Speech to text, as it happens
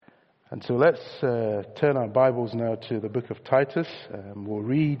And so let's turn our Bibles now to the book of Titus. We'll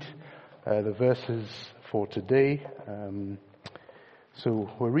read the verses for today. So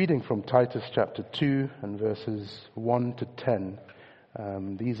we're reading from Titus chapter 2 and verses 1 to 10.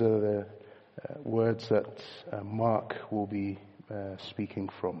 These are the words that Mark will be speaking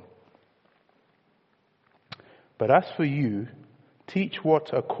from. But as for you, teach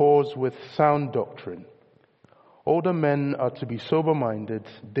what accords with sound doctrine. Older men are to be sober-minded,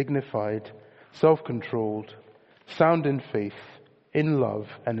 dignified, self-controlled, sound in faith, in love,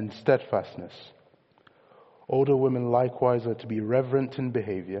 and in steadfastness. Older women likewise are to be reverent in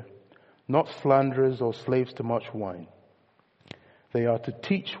behavior, not slanderers or slaves to much wine. They are to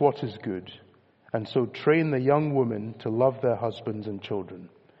teach what is good, and so train the young women to love their husbands and children,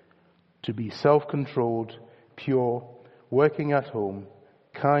 to be self-controlled, pure, working at home,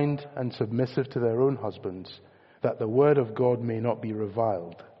 kind and submissive to their own husbands, that the word of God may not be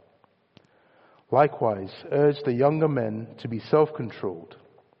reviled. Likewise, urge the younger men to be self-controlled.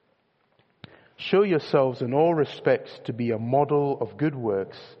 Show yourselves in all respects to be a model of good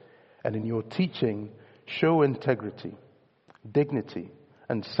works, and in your teaching show integrity, dignity,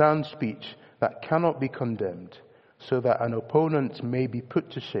 and sound speech that cannot be condemned, so that an opponent may be put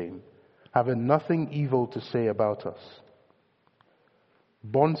to shame, having nothing evil to say about us.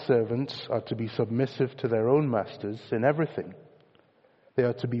 Bondservants are to be submissive to their own masters in everything. They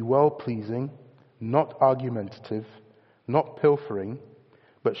are to be well-pleasing, not argumentative, not pilfering,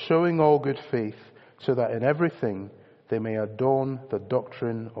 but showing all good faith, so that in everything they may adorn the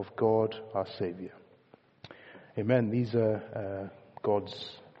doctrine of God our Savior. Amen. These are God's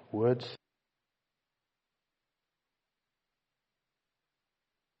words.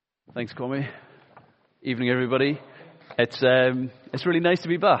 Thanks, Kwame. Evening, everybody. It's really nice to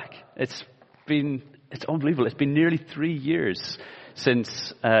be back. It's unbelievable. It's been nearly 3 years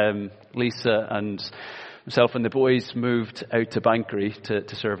since Lisa and myself and the boys moved out to Bankery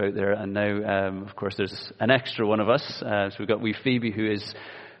to serve out there, and now of course there's an extra one of us. So we've got wee Phoebe, who is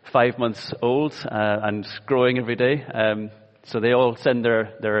 5 months old and growing every day. So they all send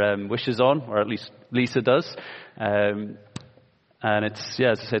their wishes on, or at least Lisa does. And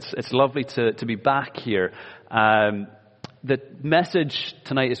it's lovely to be back here. The message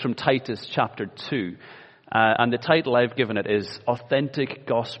tonight is from Titus chapter 2, and the title I've given it is Authentic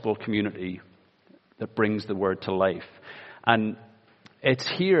Gospel Community that Brings the Word to Life. And it's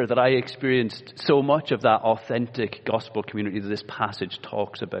here that I experienced so much of that authentic gospel community that this passage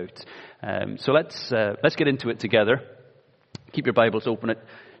talks about. So let's get into it together. Keep your Bibles open at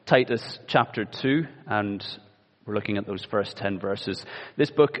Titus chapter 2, and we're looking at those first 10 verses.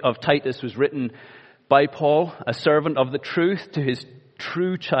 This book of Titus was written by Paul, a servant of the truth, to his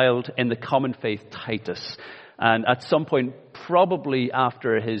true child in the common faith, Titus. And at some point, probably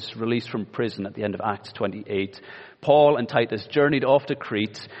after his release from prison at the end of Acts 28, Paul and Titus journeyed off to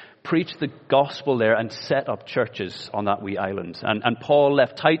Crete, preached the gospel there, and set up churches on that wee island. And Paul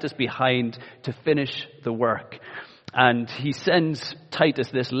left Titus behind to finish the work. And he sends Titus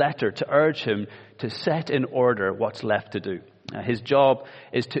this letter to urge him to set in order what's left to do. His job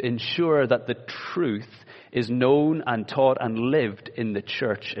is to ensure that the truth is known and taught and lived in the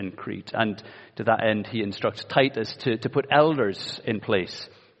church in Crete. And to that end, he instructs Titus to put elders in place.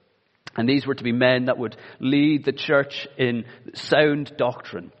 And these were to be men that would lead the church in sound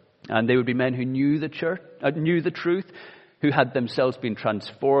doctrine. And they would be men who knew the truth, who had themselves been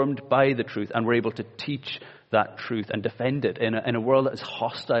transformed by the truth and were able to teach that truth and defend it in a world that is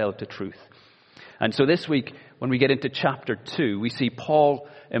hostile to truth. And so this week, when we get into chapter 2, we see Paul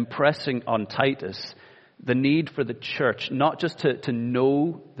impressing on Titus the need for the church not just to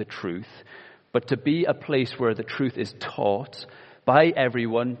know the truth, but to be a place where the truth is taught by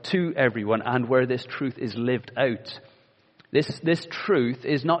everyone, to everyone, and where this truth is lived out. This truth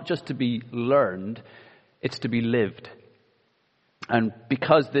is not just to be learned, it's to be lived. And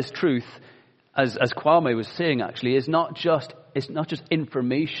because this truth, as Kwame was saying actually, it's not just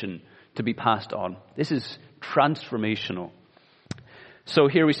information to be passed on. This is transformational. So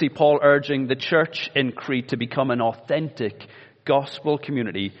here we see Paul urging the church in Crete to become an authentic gospel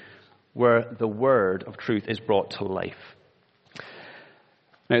community where the word of truth is brought to life.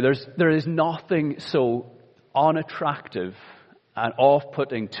 Now there is nothing so unattractive and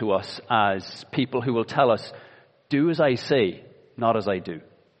off-putting to us as people who will tell us, do as I say, not as I do.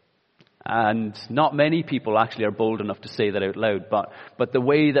 And not many people actually are bold enough to say that out loud, but the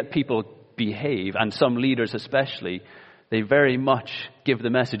way that people behave, and some leaders especially, they very much give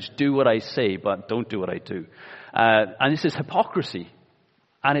the message, do what I say, but don't do what I do. And this is hypocrisy.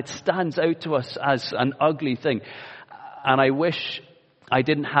 And it stands out to us as an ugly thing. And I wish I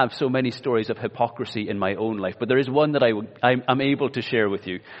didn't have so many stories of hypocrisy in my own life, but there is one that I'm able to share with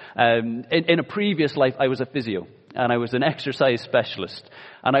you. In a previous life, I was a physio, and I was an exercise specialist.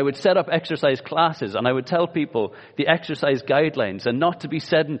 And I would set up exercise classes, and I would tell people the exercise guidelines, and not to be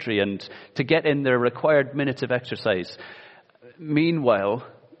sedentary, and to get in their required minutes of exercise. Meanwhile,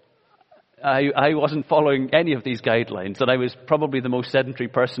 I wasn't following any of these guidelines, and I was probably the most sedentary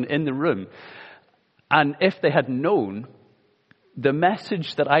person in the room. And if they had known, the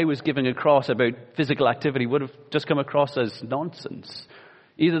message that I was giving across about physical activity would have just come across as nonsense.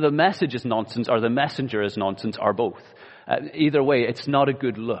 Either the message is nonsense or the messenger is nonsense, or both. Either way, it's not a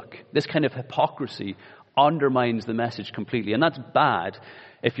good look. This kind of hypocrisy undermines the message completely. And that's bad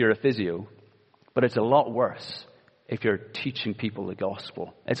if you're a physio, but it's a lot worse if you're teaching people the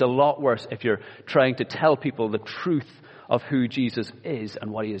gospel. It's a lot worse if you're trying to tell people the truth of who Jesus is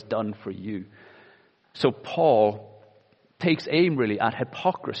and what he has done for you. So Paul takes aim really at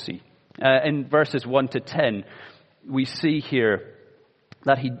hypocrisy. In verses 1 to 10, we see here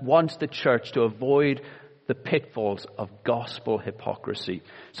that he wants the church to avoid the pitfalls of gospel hypocrisy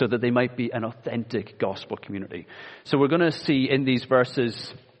so that they might be an authentic gospel community. So we're going to see in these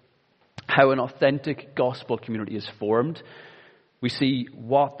verses how an authentic gospel community is formed. We see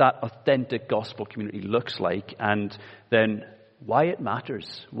what that authentic gospel community looks like, and then why it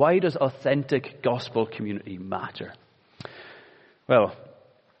matters. Why does authentic gospel community matter? Well,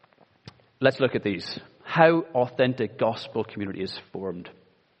 let's look at these. How authentic gospel community is formed.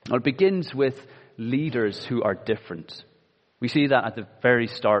 Well, it begins with leaders who are different. We see that at the very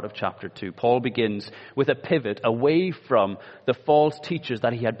start of chapter 2. Paul begins with a pivot away from the false teachers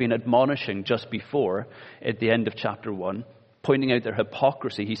that he had been admonishing just before at the end of chapter 1, pointing out their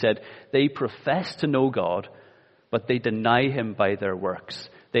hypocrisy. He said, they profess to know God, but they deny him by their works.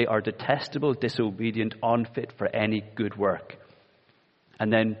 They are detestable, disobedient, unfit for any good work.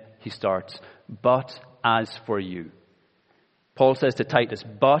 And then he starts, but as for you. Paul says to Titus,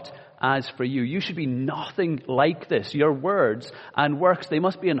 but as for you, you should be nothing like this. Your words and works, they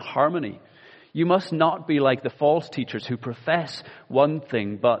must be in harmony. You must not be like the false teachers who profess one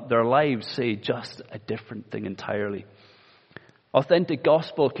thing, but their lives say just a different thing entirely. Authentic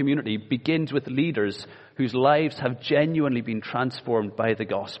gospel community begins with leaders whose lives have genuinely been transformed by the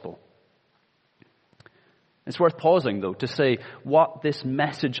gospel. It's worth pausing, though, to say what this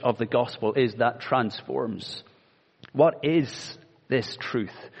message of the gospel is that transforms. What is this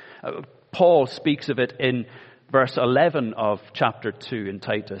truth? Paul speaks of it in verse 11 of chapter 2 in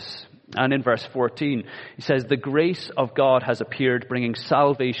Titus. And in verse 14, he says, the grace of God has appeared, bringing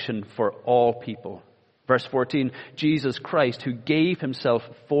salvation for all people. Verse 14, Jesus Christ, who gave himself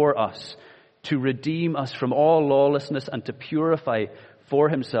for us to redeem us from all lawlessness and to purify for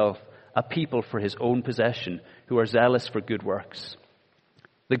himself a people for his own possession who are zealous for good works.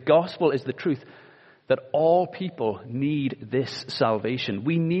 The gospel is the truth that all people need this salvation.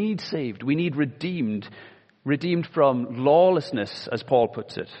 We need saved. We need redeemed from lawlessness, as Paul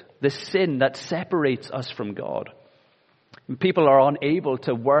puts it, the sin that separates us from God. People are unable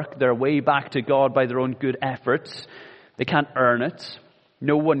to work their way back to God by their own good efforts. They can't earn it.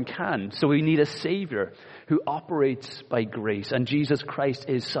 No one can. So we need a Savior who operates by grace. And Jesus Christ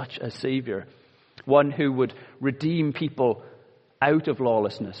is such a Savior. One who would redeem people out of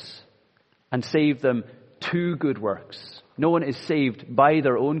lawlessness and save them to good works. No one is saved by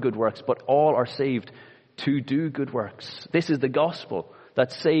their own good works, but all are saved to do good works. This is the gospel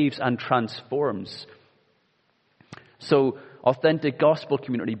that saves and transforms. So authentic gospel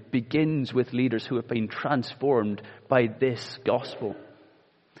community begins with leaders who have been transformed by this gospel.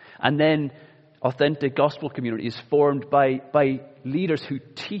 And then authentic gospel community is formed by leaders who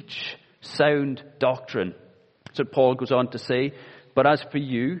teach sound doctrine. So Paul goes on to say, but as for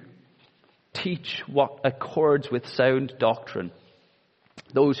you, teach what accords with sound doctrine.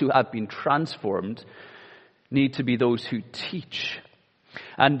 Those who have been transformed need to be those who teach.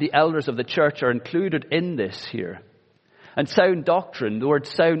 And the elders of the church are included in this here. And sound doctrine, the word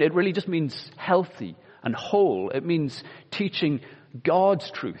sound, it really just means healthy and whole. It means teaching God's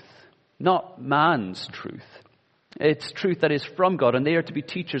truth, not man's truth. It's truth that is from God, and they are to be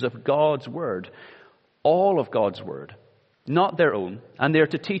teachers of God's word, all of God's word, not their own. And they are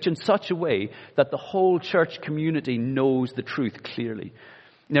to teach in such a way that the whole church community knows the truth clearly.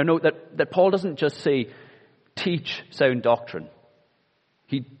 Now note that Paul doesn't just say, teach sound doctrine.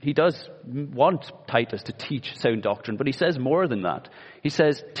 He does want Titus to teach sound doctrine, but he says more than that. He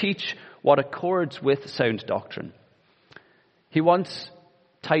says, teach what accords with sound doctrine. He wants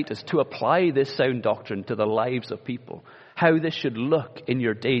Titus to apply this sound doctrine to the lives of people, how this should look in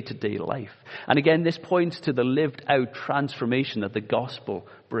your day-to-day life. And again, this points to the lived out transformation that the gospel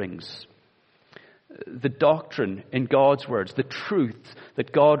brings. The doctrine in God's words, the truth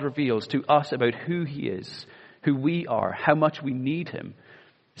that God reveals to us about who he is, who we are, how much we need him.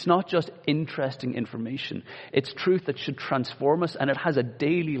 It's not just interesting information. It's truth that should transform us, and it has a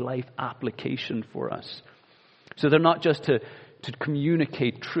daily life application for us. So they're not just to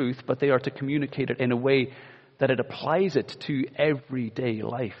communicate truth, but they are to communicate it in a way that it applies it to everyday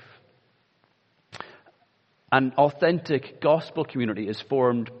life. An authentic gospel community is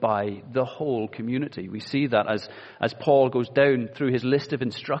formed by the whole community. We see that as Paul goes down through his list of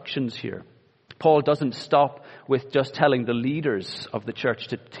instructions here. Paul doesn't stop with just telling the leaders of the church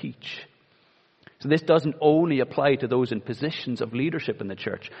to teach. So this doesn't only apply to those in positions of leadership in the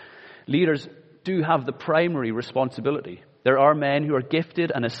church. Leaders do have the primary responsibility. There are men who are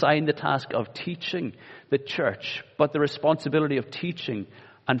gifted and assigned the task of teaching the church, but the responsibility of teaching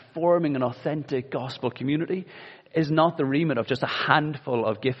and forming an authentic gospel community is not the remit of just a handful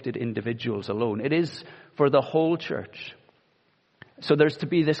of gifted individuals alone. It is for the whole church. So there's to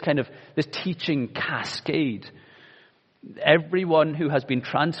be this teaching cascade. Everyone who has been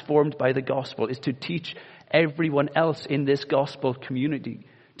transformed by the gospel is to teach everyone else in this gospel community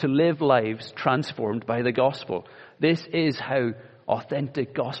to live lives transformed by the gospel. This is how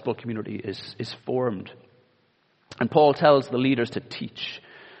authentic gospel community is formed. And Paul tells the leaders to teach,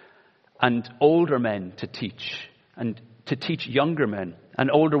 and older men to teach, and to teach younger men,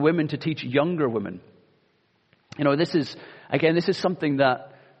 and older women to teach younger women. You know, this is something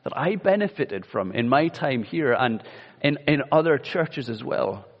that I benefited from in my time here and in other churches as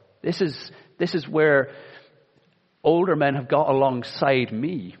well. This is where older men have got alongside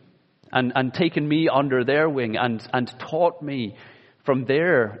me and taken me under their wing and taught me from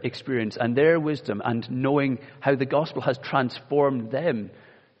their experience and their wisdom and knowing how the gospel has transformed them.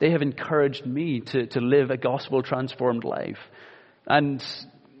 They have encouraged me to live a gospel transformed life. And,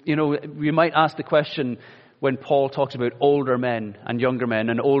 you know, we might ask the question when Paul talks about older men and younger men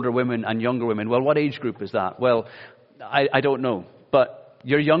and older women and younger women, well, what age group is that? Well, I don't know. But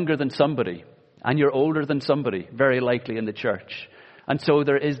you're younger than somebody and you're older than somebody, very likely in the church. And so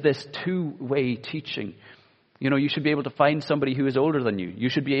there is this two-way teaching. You know, you should be able to find somebody who is older than you. You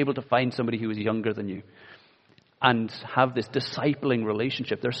should be able to find somebody who is younger than you. And have this discipling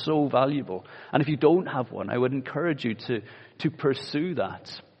relationship. They're so valuable. And if you don't have one, I would encourage you to pursue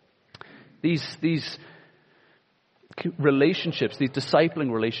that. These relationships, these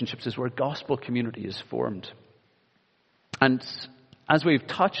discipling relationships, is where gospel community is formed. And as we've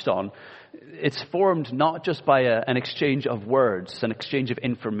touched on, it's formed not just by an exchange of words, an exchange of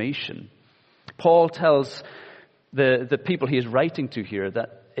information. Paul tells the people he is writing to here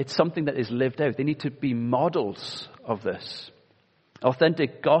that it's something that is lived out. They need to be models of this.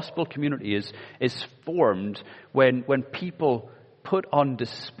 Authentic gospel community is formed when people put on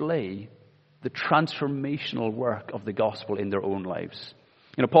display the transformational work of the gospel in their own lives.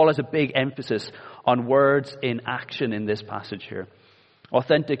 You know, Paul has a big emphasis on words in action in this passage here.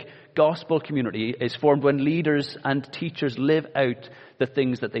 Authentic gospel community is formed when leaders and teachers live out the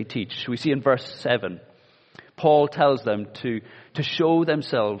things that they teach. We see in verse 7, Paul tells them to show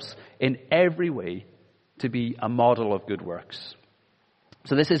themselves in every way to be a model of good works.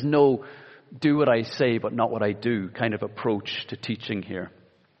 So this is no do what I say but not what I do kind of approach to teaching here.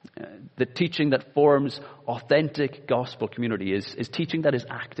 The teaching that forms authentic gospel community is teaching that is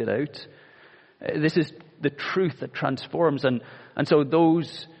acted out. This is the truth that transforms. And so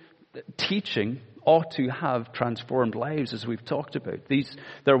those teaching ought to have transformed lives, as we've talked about.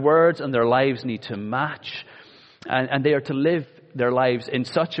 Their words and their lives need to match. And they are to live their lives in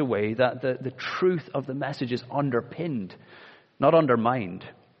such a way that the truth of the message is underpinned, not undermined.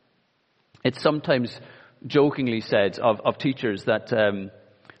 It's sometimes jokingly said of teachers that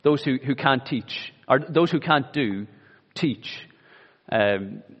those who can't teach, or those who can't do, teach.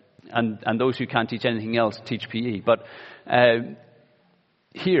 And those who can't teach anything else teach PE. But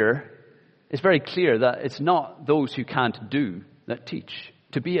here, it's very clear that it's not those who can't do that teach.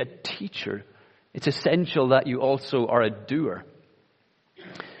 To be a teacher, it's essential that you also are a doer.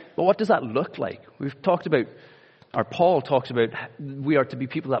 But what does that look like? We've talked about, or Paul talks about, we are to be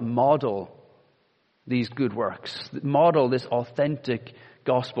people that model these good works, model this authentic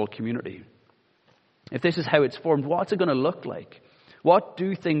gospel community. If this is how it's formed, what's it going to look like? What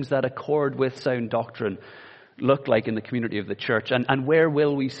do things that accord with sound doctrine look like in the community of the church? And where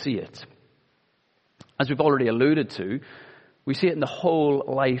will we see it? As we've already alluded to, We see it in the whole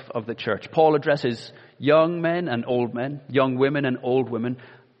life of the church. Paul addresses young men and old men, young women and old women,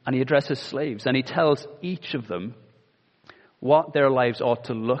 and he addresses slaves. And he tells each of them what their lives ought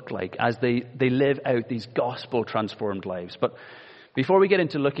to look like as they live out these gospel-transformed lives. But before we get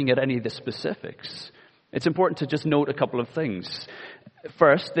into looking at any of the specifics, it's important to just note a couple of things.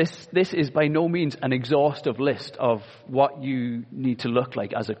 First, this is by no means an exhaustive list of what you need to look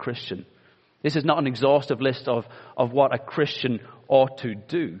like as a Christian. This is not an exhaustive list of what a Christian ought to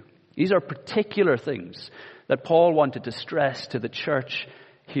do. These are particular things that Paul wanted to stress to the church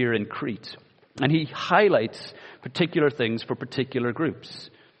here in Crete. And he highlights particular things for particular groups.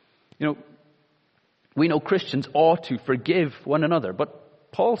 We know Christians ought to forgive one another,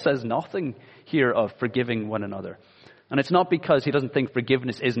 but Paul says nothing here of forgiving one another. And it's not because he doesn't think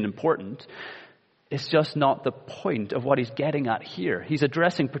forgiveness isn't important. It's just not the point of what he's getting at here. He's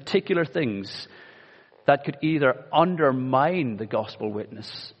addressing particular things that could either undermine the gospel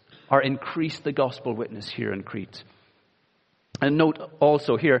witness or increase the gospel witness here in Crete. And note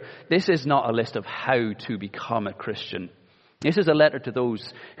also here, this is not a list of how to become a Christian. This is a letter to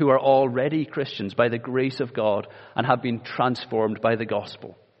those who are already Christians by the grace of God and have been transformed by the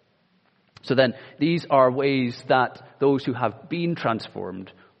gospel. So then, these are ways that those who have been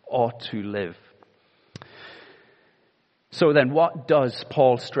transformed ought to live. So then, what does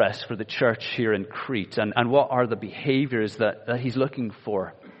Paul stress for the church here in Crete? And what are the behaviors that he's looking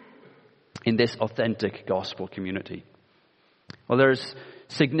for in this authentic gospel community? Well, there's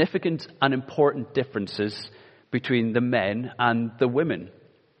significant and important differences between the men and the women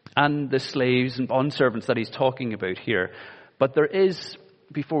and the slaves and bondservants that he's talking about here. But there is,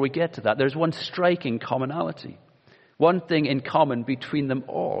 before we get to that, there's one striking commonality. One thing in common between them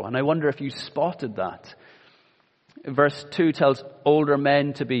all. And I wonder if you spotted that. Verse 2 tells older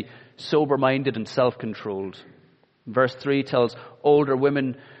men to be sober-minded and self-controlled. Verse 3 tells older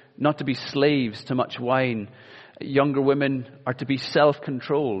women not to be slaves to much wine. Younger women are to be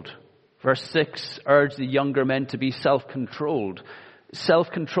self-controlled. Verse 6 urges the younger men to be self-controlled.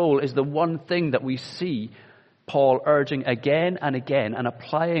 Self-control is the one thing that we see Paul urging again and again and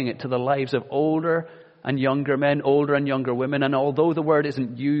applying it to the lives of older and younger men, older and younger women. And although the word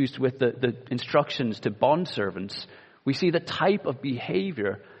isn't used with the instructions to bondservants, we see the type of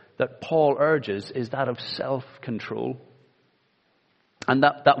behavior that Paul urges is that of self-control. And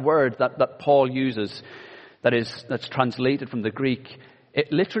that word that Paul uses, that's translated from the Greek,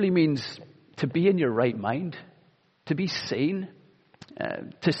 it literally means to be in your right mind, to be sane,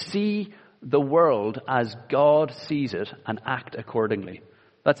 to see the world as God sees it and act accordingly.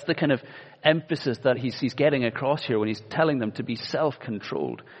 That's the kind of emphasis that he's getting across here when he's telling them to be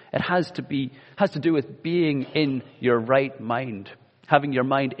self-controlled. It has to do with being in your right mind, having your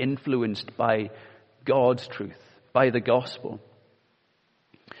mind influenced by God's truth, by the gospel.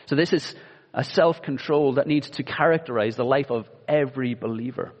 So this is a self-control that needs to characterize the life of every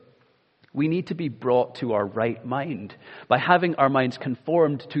believer. We need to be brought to our right mind by having our minds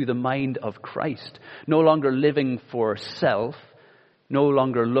conformed to the mind of Christ, no longer living for self, no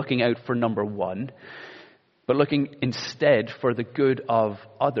longer looking out for number one, but looking instead for the good of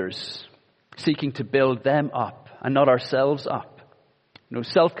others, seeking to build them up and not ourselves up.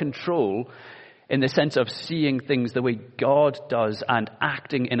 Self-control in the sense of seeing things the way God does and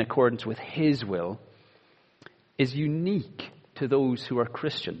acting in accordance with His will is unique to those who are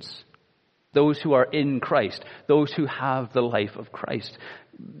Christians, those who are in Christ, those who have the life of Christ.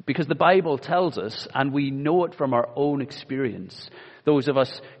 Because the Bible tells us, and we know it from our own experience, those of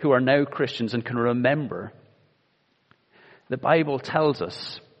us who are now Christians and can remember, the Bible tells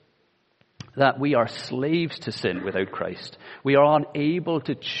us that we are slaves to sin without Christ. We are unable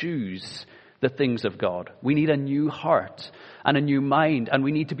to choose the things of God. We need a new heart and a new mind, and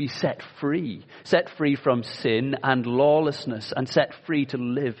we need to be set free from sin and lawlessness, and set free to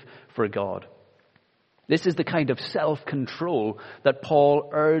live for God. This is the kind of self-control that Paul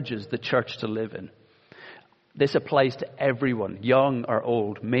urges the church to live in. This applies to everyone, young or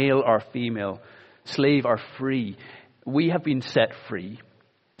old, male or female, slave or free. We have been set free.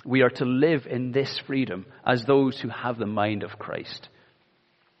 We are to live in this freedom as those who have the mind of Christ.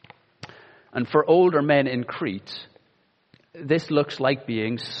 And for older men in Crete, this looks like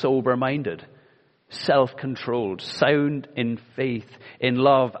being sober-minded, self-controlled, sound in faith, in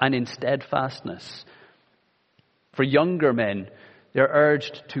love, and in steadfastness. For younger men, they're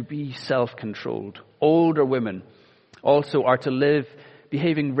urged to be self-controlled. Older women also are to live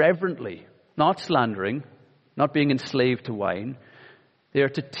behaving reverently, not slandering, not being enslaved to wine. They are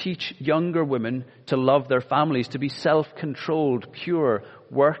to teach younger women to love their families, to be self-controlled, pure,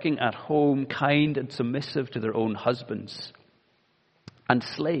 working at home, kind and submissive to their own husbands. And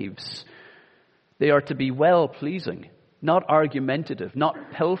slaves, they are to be well-pleasing, not argumentative,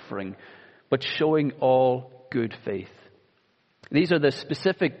 not pilfering, but showing all good faith. These are the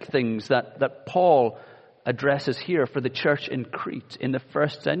specific things that Paul addresses here for the church in Crete in the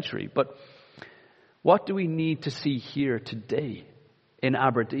first century. But what do we need to see here today in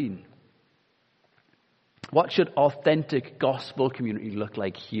Aberdeen? What should authentic gospel community look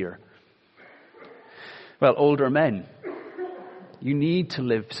like here? Well, older men, you need to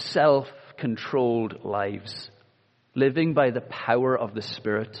live self-controlled lives, living by the power of the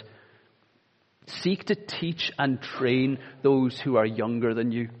Spirit. Seek to teach and train those who are younger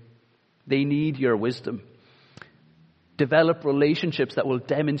than you. They need your wisdom. Develop relationships that will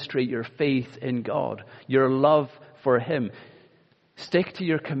demonstrate your faith in God, your love for Him. Stick to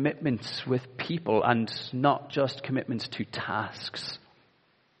your commitments with people and not just commitments to tasks.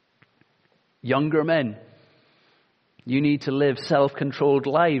 Younger men, you need to live self-controlled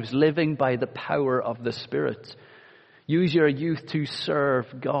lives, living by the power of the Spirit. Use your youth to serve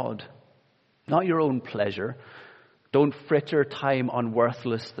God, not your own pleasure. Don't fritter time on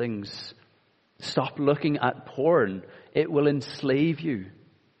worthless things. Stop looking at porn. It will enslave you.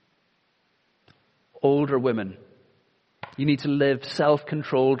 Older women, you need to live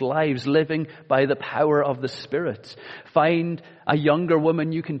self-controlled lives, living by the power of the Spirit. Find a younger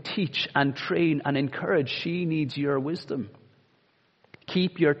woman you can teach and train and encourage. She needs your wisdom.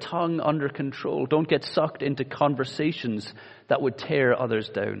 Keep your tongue under control. Don't get sucked into conversations that would tear others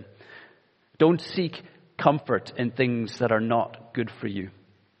down. Don't seek comfort in things that are not good for you.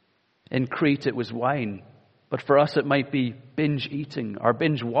 In Crete it was wine, but for us it might be binge eating or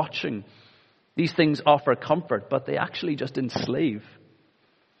binge watching. These things offer comfort, but they actually just enslave.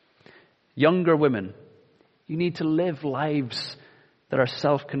 Younger women, you need to live lives that are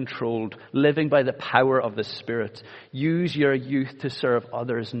self-controlled, living by the power of the Spirit. Use your youth to serve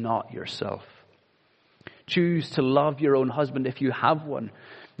others, not yourself. Choose to love your own husband if you have one,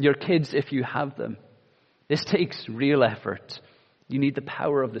 your kids if you have them. This takes real effort. You need the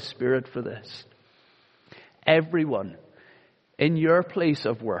power of the Spirit for this. Everyone in your place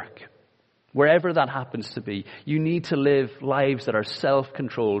of work, wherever that happens to be, you need to live lives that are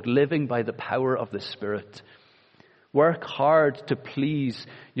self-controlled, living by the power of the Spirit. Work hard to please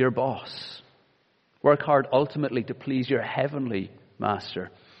your boss. Work hard ultimately to please your heavenly master.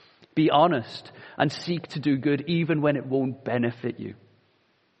 Be honest and seek to do good even when it won't benefit you.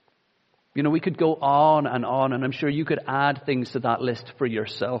 You know, we could go on, and I'm sure you could add things to that list for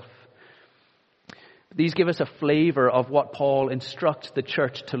yourself. These give us a flavor of what Paul instructs the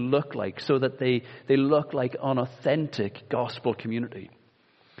church to look like, so that they look like an authentic gospel community.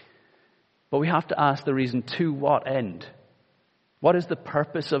 But we have to ask the reason, to what end? What is the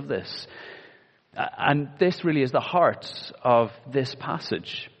purpose of this? And this really is the heart of this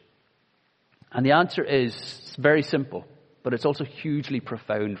passage. And the answer is very simple, but it's also hugely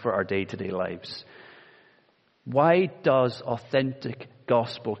profound for our day-to-day lives. Why does authentic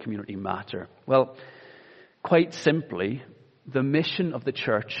gospel community matter? Well, quite simply, the mission of the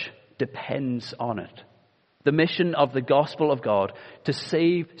church depends on it. The mission of the gospel of God to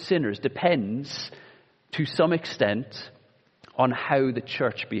save sinners depends, to some extent, on how the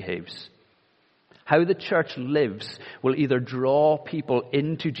church behaves. How the church lives will either draw people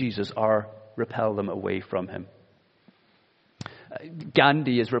into Jesus or repel them away from Him.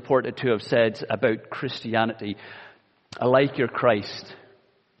 Gandhi is reported to have said about Christianity, "I like your Christ,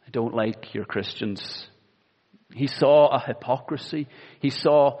 I don't like your Christians." He saw a hypocrisy. He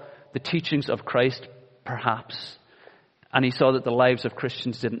saw the teachings of Christ, perhaps, and he saw that the lives of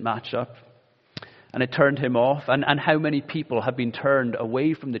Christians didn't match up. And it turned him off. And how many people have been turned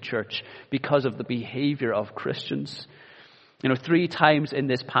away from the church because of the behavior of Christians? 3 times in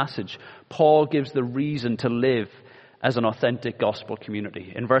this passage, Paul gives the reason to live as an authentic gospel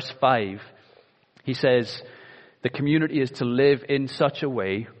community. In verse 5, he says, the community is to live in such a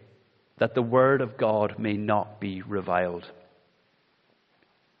way that the word of God may not be reviled.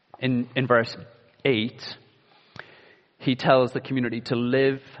 In verse 8, he tells the community to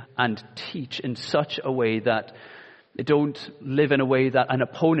live and teach in such a way that they don't live in a way that an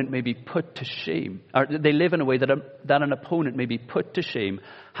opponent may be put to shame. Or they live in a way that an opponent may be put to shame,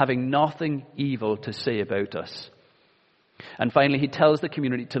 having nothing evil to say about us. And finally, he tells the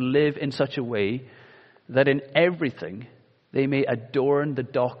community to live in such a way that in everything they may adorn the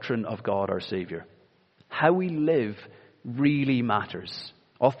doctrine of God our Savior. How we live really matters.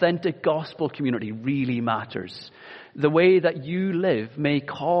 Authentic gospel community really matters. The way that you live may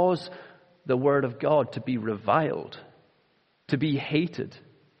cause the word of God to be reviled, to be hated.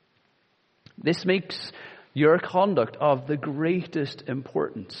 This makes Your conduct of the greatest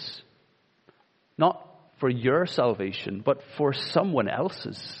importance. Not for your salvation, but for someone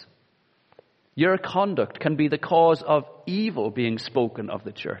else's. Your conduct can be the cause of evil being spoken of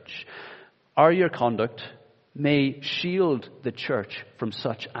the church. Or your conduct may shield the church from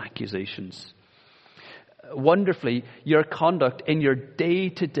such accusations. Wonderfully, your conduct in your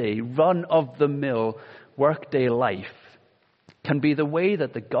day-to-day, run-of-the-mill, workday life can be the way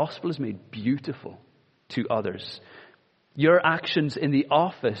that the gospel is made beautiful to others. Your actions in the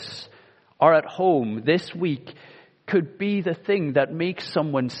office or at home this week could be the thing that makes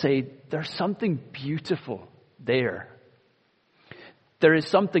someone say, there's something beautiful there. There is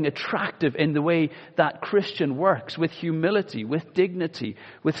something attractive in the way that Christian works, with humility, with dignity,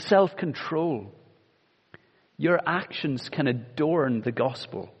 with self-control. Your actions can adorn the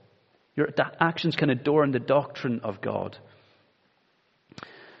gospel. Your actions can adorn the doctrine of God.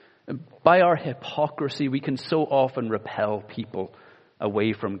 By our hypocrisy, we can so often repel people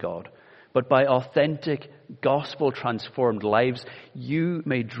away from God. But by authentic, gospel-transformed lives, you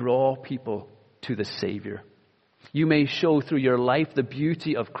may draw people to the Savior. You may show through your life the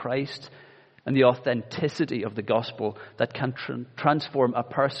beauty of Christ and the authenticity of the gospel that can transform a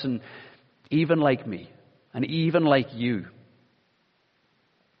person even like me and even like you.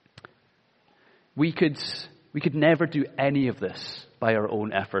 We could never do any of this by our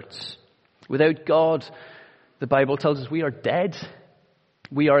own efforts. Without God, the Bible tells us we are dead.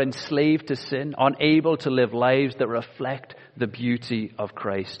 We are enslaved to sin, unable to live lives that reflect the beauty of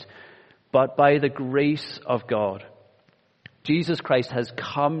Christ. But by the grace of God, Jesus Christ has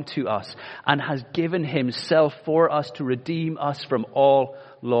come to us and has given himself for us to redeem us from all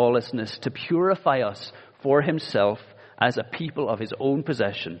lawlessness, to purify us for himself as a people of his own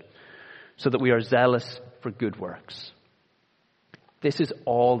possession, so that we are zealous for good works. This is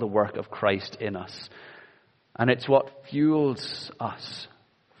all the work of Christ in us. And it's what fuels us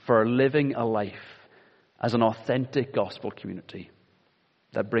for living a life as an authentic gospel community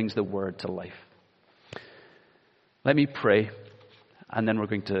that brings the word to life. Let me pray, and then we're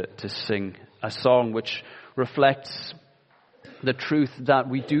going to sing a song which reflects the truth that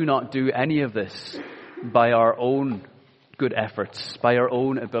we do not do any of this by our own good efforts, by our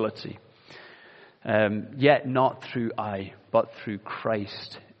own ability. Yet not through I, but through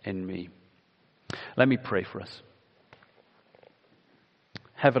Christ in me. Let me pray for us.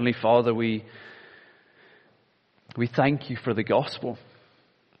 Heavenly Father, we thank you for the gospel.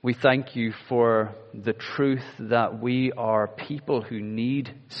 We thank you for the truth that we are people who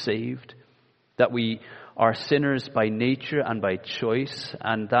need saved, that we are sinners by nature and by choice,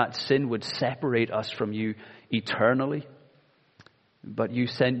 and that sin would separate us from you eternally. But you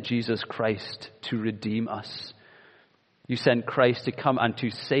sent Jesus Christ to redeem us. You sent Christ to come and to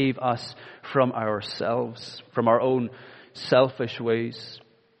save us from ourselves, from our own selfish ways,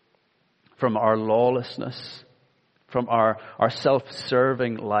 from our lawlessness, from our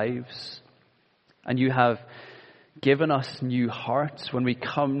self-serving lives. And you have given us new hearts when we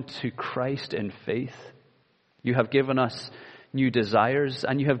come to Christ in faith. You have given us new desires,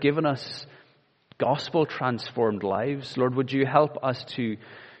 and you have given us gospel-transformed lives. Lord, would you help us to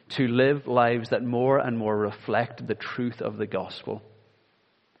live lives that more and more reflect the truth of the gospel.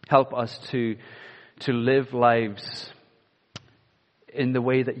 Help us to live lives in the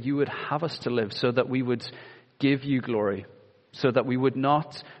way that you would have us to live, so that we would give you glory, so that we would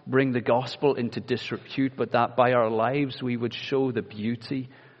not bring the gospel into disrepute, but that by our lives we would show the beauty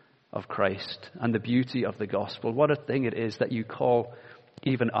of Christ and the beauty of the gospel. What a thing it is that you call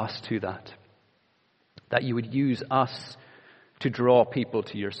even us to that. That you would use us to draw people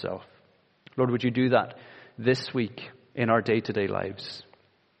to yourself. Lord, would you do that this week in our day-to-day lives?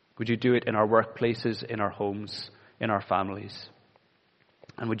 Would you do it in our workplaces, in our homes, in our families?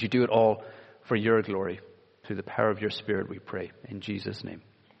 And would you do it all for your glory? Through the power of your Spirit, we pray. In Jesus' name.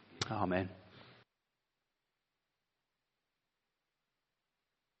 Amen.